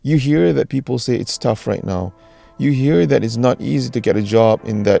You hear that people say it's tough right now. You hear that it's not easy to get a job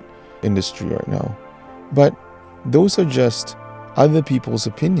in that industry right now. But those are just other people's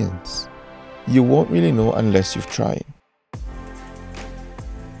opinions. You won't really know unless you've tried.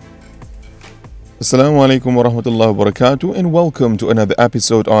 Assalamu alaikum wa rahmatullahi wa barakatuh, and welcome to another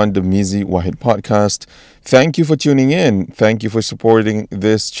episode on the Mizi Wahid podcast. Thank you for tuning in. Thank you for supporting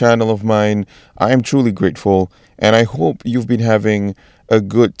this channel of mine. I am truly grateful, and I hope you've been having a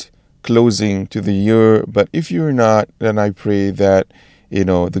good closing to the year. But if you're not, then I pray that,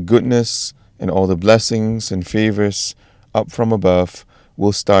 the goodness and all the blessings and favors up from above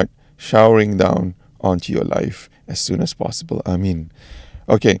will start showering down onto your life as soon as possible. Ameen.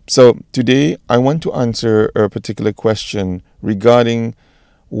 Okay, so today I want to answer a particular question regarding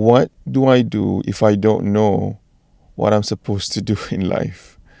what do I do if I don't know what I'm supposed to do in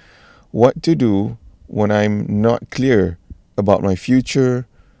life? What to do when I'm not clear about my future,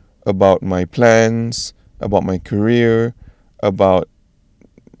 about my plans, about my career, about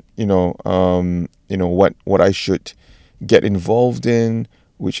what I should get involved in,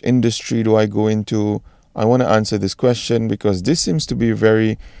 which industry do I go into? I want to answer this question because this seems to be a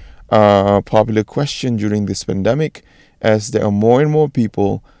very popular question during this pandemic, as there are more and more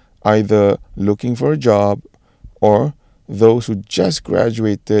people either looking for a job or those who just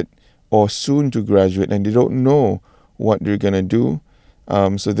graduated or soon to graduate and they don't know what they're going to do.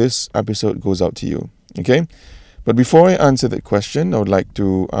 So this episode goes out to you. Okay? But before I answer that question, I would like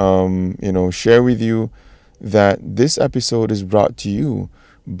to share with you that this episode is brought to you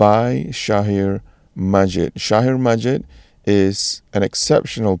by Shahir Majid. Shahir Majid is an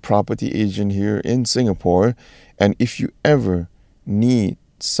exceptional property agent here in Singapore, and if you ever need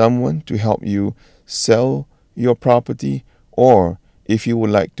someone to help you sell your property, or if you would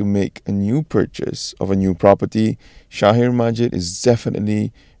like to make a new purchase of a new property, Shahir Majid is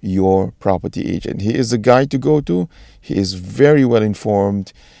definitely your property agent. He is the guy to go to. He is very well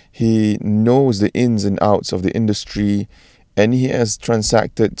informed. He knows the ins and outs of the industry, and he has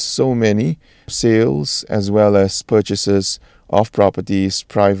transacted so many sales as well as purchases of properties,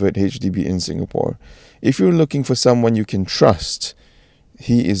 private HDB in Singapore. If you're looking for someone you can trust,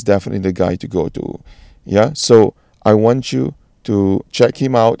 he is definitely the guy to go to. Yeah, so I want you to check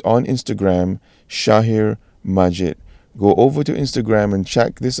him out on Instagram, Shahir Majid. Go over to Instagram and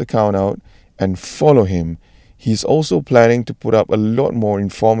check this account out and follow him. He's also planning to put up a lot more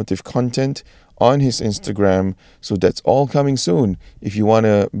informative content on his Instagram, so that's all coming soon. If you want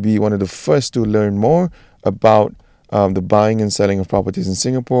to be one of the first to learn more about the buying and selling of properties in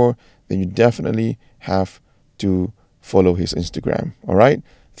Singapore, then you definitely have to follow his Instagram. All right?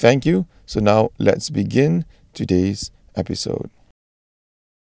 Thank you. So now let's begin today's episode.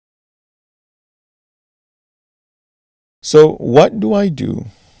 So what do I do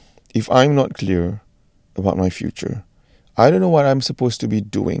if I'm not clear about my future? I don't know what I'm supposed to be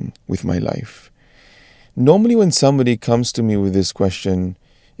doing with my life. Normally, when somebody comes to me with this question,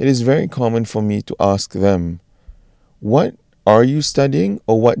 it is very common for me to ask them, what are you studying,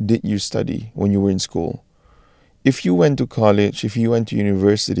 or what did you study when you were in school? If you went to college, if you went to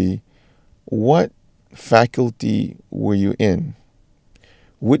university, what faculty were you in?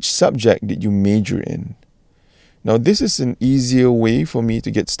 Which subject did you major in? Now, this is an easier way for me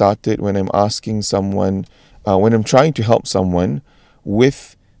to get started when I'm asking someone, when I'm trying to help someone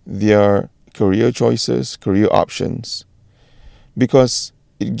with their career choices, career options, because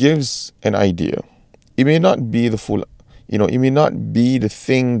it gives an idea. It may not be the full, it may not be the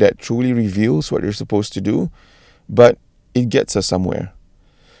thing that truly reveals what you're supposed to do, but it gets us somewhere.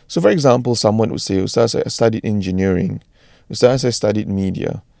 So, for example, someone would say, Ustaz, I studied engineering. Ustaz, I studied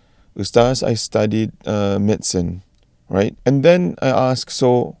media. Ustaz, I studied medicine, right? And then I ask,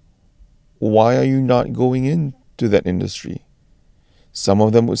 so why are you not going into that industry? Some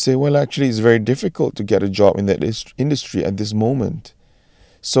of them would say, well, actually, it's very difficult to get a job in that industry at this moment.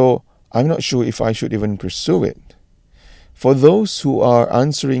 So I'm not sure if I should even pursue it. For those who are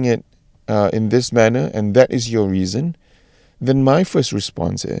answering it in this manner, and that is your reason, then my first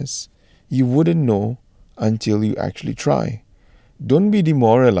response is, you wouldn't know until you actually try. Don't be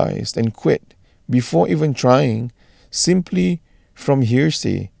demoralized and quit before even trying, simply from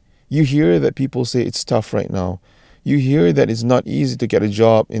hearsay. You hear that people say it's tough right now. You hear that it's not easy to get a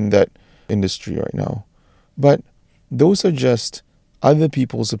job in that industry right now. But those are just other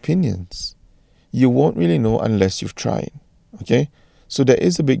people's opinions. You won't really know unless you've tried. Okay? So there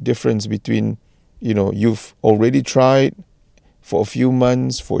is a big difference between, you've already tried for a few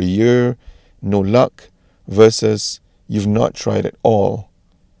months, for a year, no luck, versus you've not tried at all.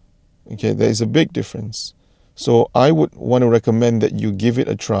 Okay, there is a big difference. So I would want to recommend that you give it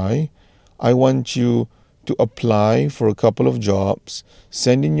a try. I want you to apply for a couple of jobs,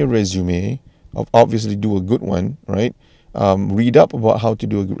 send in your resume, obviously do a good one, right? Read up about how to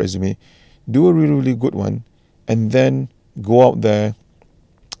do a good resume, do a really, really good one, and then go out there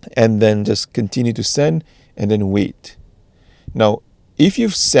and then just continue to send and then wait. Now, if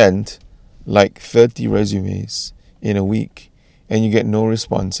you've sent like 30 resumes in a week and you get no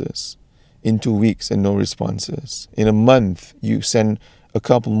responses, in 2 weeks and no responses, in a month you send a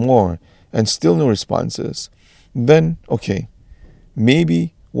couple more and still no responses, then okay,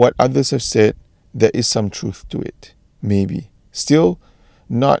 maybe what others have said, there is some truth to it. Maybe. Still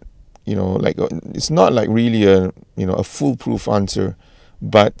not, like it's not like really a foolproof answer,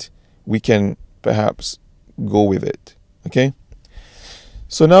 but we can perhaps go with it. Okay?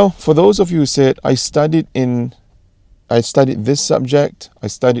 So now, for those of you who said, I studied this subject, I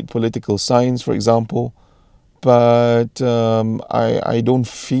studied political science, for example, but I don't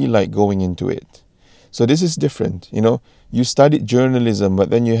feel like going into it. So this is different. You studied journalism, but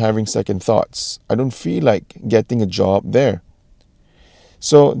then you're having second thoughts. I don't feel like getting a job there.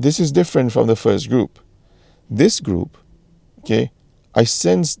 So this is different from the first group. This group, okay, I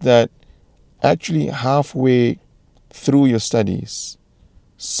sense that actually halfway through your studies,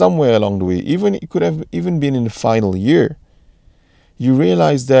 somewhere along the way, even it could have even been in the final year, you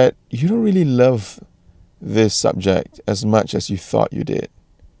realize that you don't really love this subject as much as you thought you did.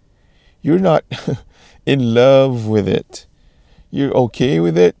 You're not in love with it. You're okay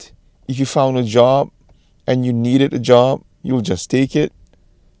with it. If you found a job and you needed a job, you'll just take it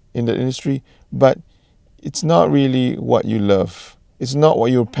in the industry. But it's not really what you love. It's not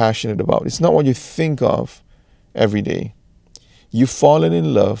what you're passionate about. It's not what you think of every day. You've fallen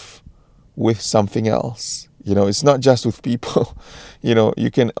in love with something else. It's not just with people. You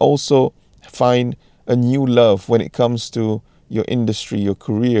can also find a new love when it comes to your industry, your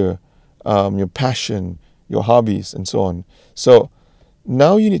career, your passion, your hobbies, and so on. So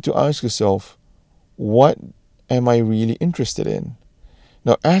now you need to ask yourself, what am I really interested in?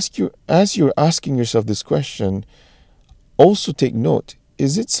 Now, as you're asking yourself this question, also take note,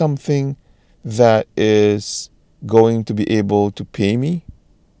 is it something that is going to be able to pay me?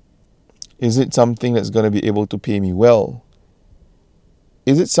 Is it something that's going to be able to pay me well?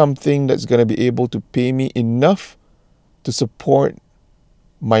 Is it something that's going to be able to pay me enough to support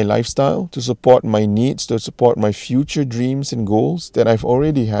my lifestyle, to support my needs, to support my future dreams and goals that I've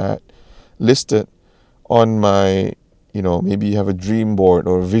already had listed on my, maybe you have a dream board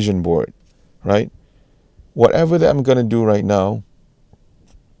or a vision board, right? Whatever that I'm going to do right now,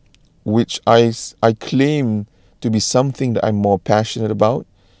 which I claim to be something that I'm more passionate about,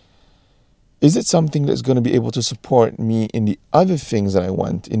 is it something that's going to be able to support me in the other things that I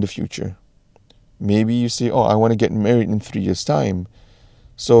want in the future? Maybe you say, I want to get married in 3 years' time.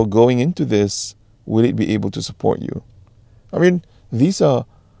 So going into this, will it be able to support you? I mean, these are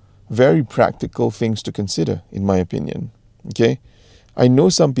very practical things to consider, in my opinion. Okay? I know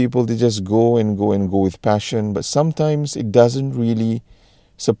some people, they just go and go and go with passion, but sometimes it doesn't really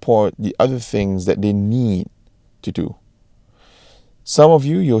support the other things that they need to do. Some of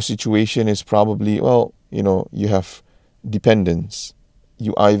you, your situation is probably, you have dependents.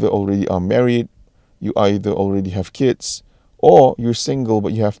 You either already are married, you either already have kids, or you're single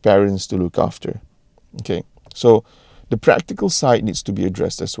but you have parents to look after. Okay, so the practical side needs to be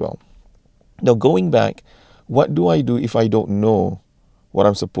addressed as well. Now, going back, what do I do if I don't know what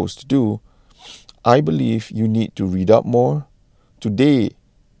I'm supposed to do? I believe you need to read up more. Today,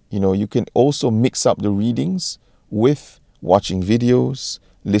 you can also mix up the readings with watching videos,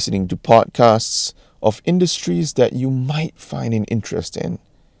 listening to podcasts of industries that you might find an interest in.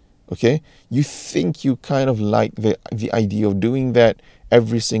 Okay? You think you kind of like the idea of doing that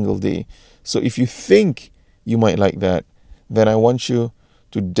every single day. So if you think you might like that, then I want you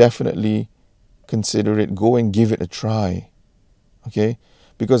to definitely consider it. Go and give it a try. Okay?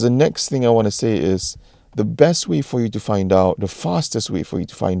 Because the next thing I want to say is the best way for you to find out, the fastest way for you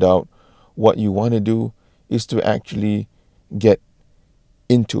to find out what you want to do is to actually get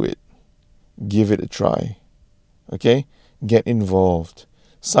into it. Give it a try. Okay? Get involved.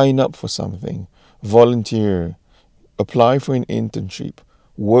 Sign up for something. Volunteer. Apply for an internship.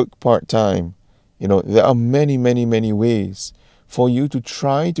 Work part-time. There are many, many, many ways for you to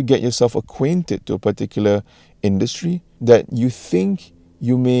try to get yourself acquainted to a particular industry that you think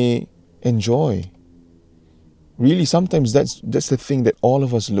you may enjoy. Really, sometimes that's the thing that all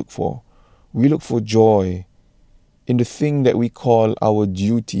of us look for. We look for joy in the thing that we call our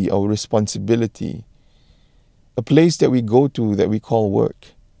duty, our responsibility, a place that we go to that we call work.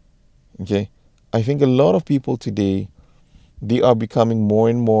 Okay? I think a lot of people today, they are becoming more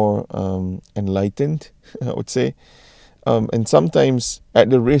and more enlightened, I would say, and sometimes at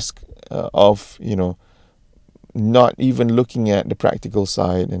the risk of, not even looking at the practical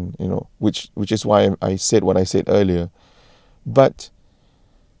side, and which is why I said what I said earlier. But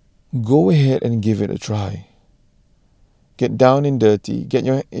go ahead and give it a try. Get down and dirty.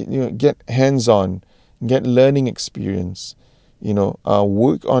 Get hands on. Get learning experience.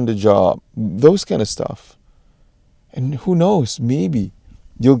 Work on the job. Those kind of stuff. And who knows? Maybe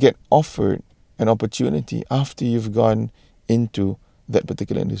you'll get offered an opportunity after you've gone into that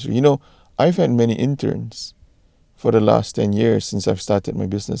particular industry. I've had many interns for the last 10 years since I've started my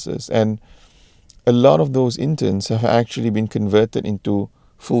businesses, and a lot of those interns have actually been converted into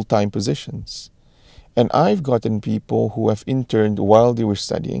full-time positions. And I've gotten people who have interned while they were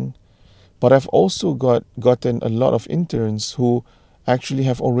studying, but I've also gotten a lot of interns who actually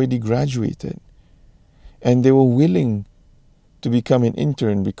have already graduated, and they were willing to become an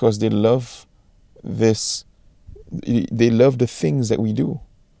intern because they love this. They love the things that we do.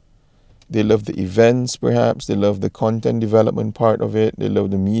 They love the events, perhaps. They love the content development part of it. They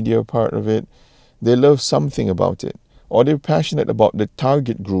love the media part of it. They love something about it. Or they're passionate about the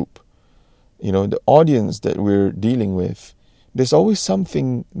target group, the audience that we're dealing with. There's always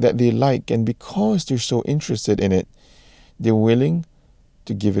something that they like, and because they're so interested in it, they're willing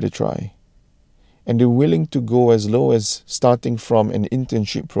to give it a try. And they're willing to go as low as starting from an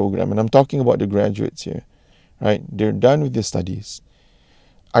internship program. And I'm talking about the graduates here, right? They're done with their studies.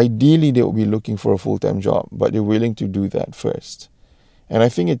 Ideally, they will be looking for a full-time job, but they're willing to do that first. And I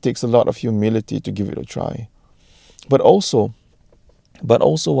think it takes a lot of humility to give it a try. But also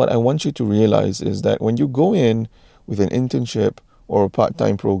what I want you to realize is that when you go in with an internship or a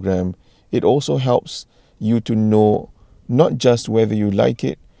part-time program, it also helps you to know not just whether you like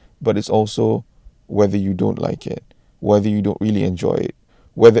it, but it's also whether you don't like it, whether you don't really enjoy it,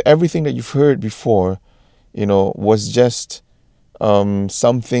 whether everything that you've heard before, was just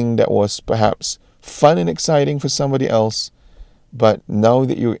something that was perhaps fun and exciting for somebody else, but now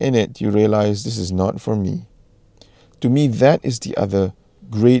that you're in it, you realize this is not for me. To me, that is the other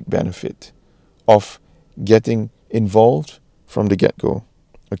great benefit of getting involved from the get-go.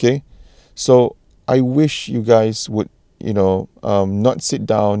 Okay? So I wish you guys would, not sit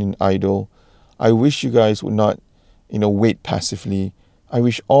down and idle. I wish you guys would not, wait passively. I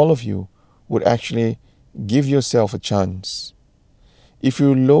wish all of you would actually give yourself a chance. If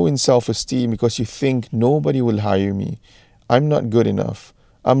you're low in self-esteem because you think nobody will hire me, I'm not good enough,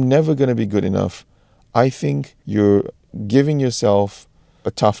 I'm never going to be good enough, I think you're giving yourself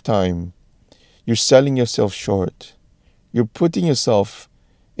a tough time. You're selling yourself short. You're putting yourself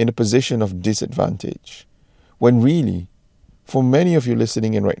in a position of disadvantage. When really, for many of you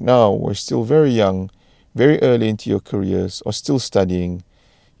listening in right now, we're still very young, very early into your careers, or still studying,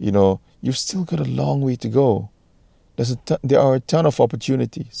 you've still got a long way to go. There are a ton of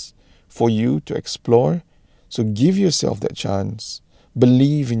opportunities for you to explore. So give yourself that chance.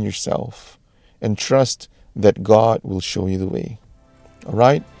 Believe in yourself and trust that God will show you the way. All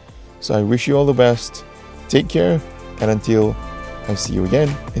right? So I wish you all the best. Take care. And until I see you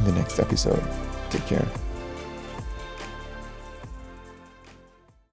again in the next episode, take care.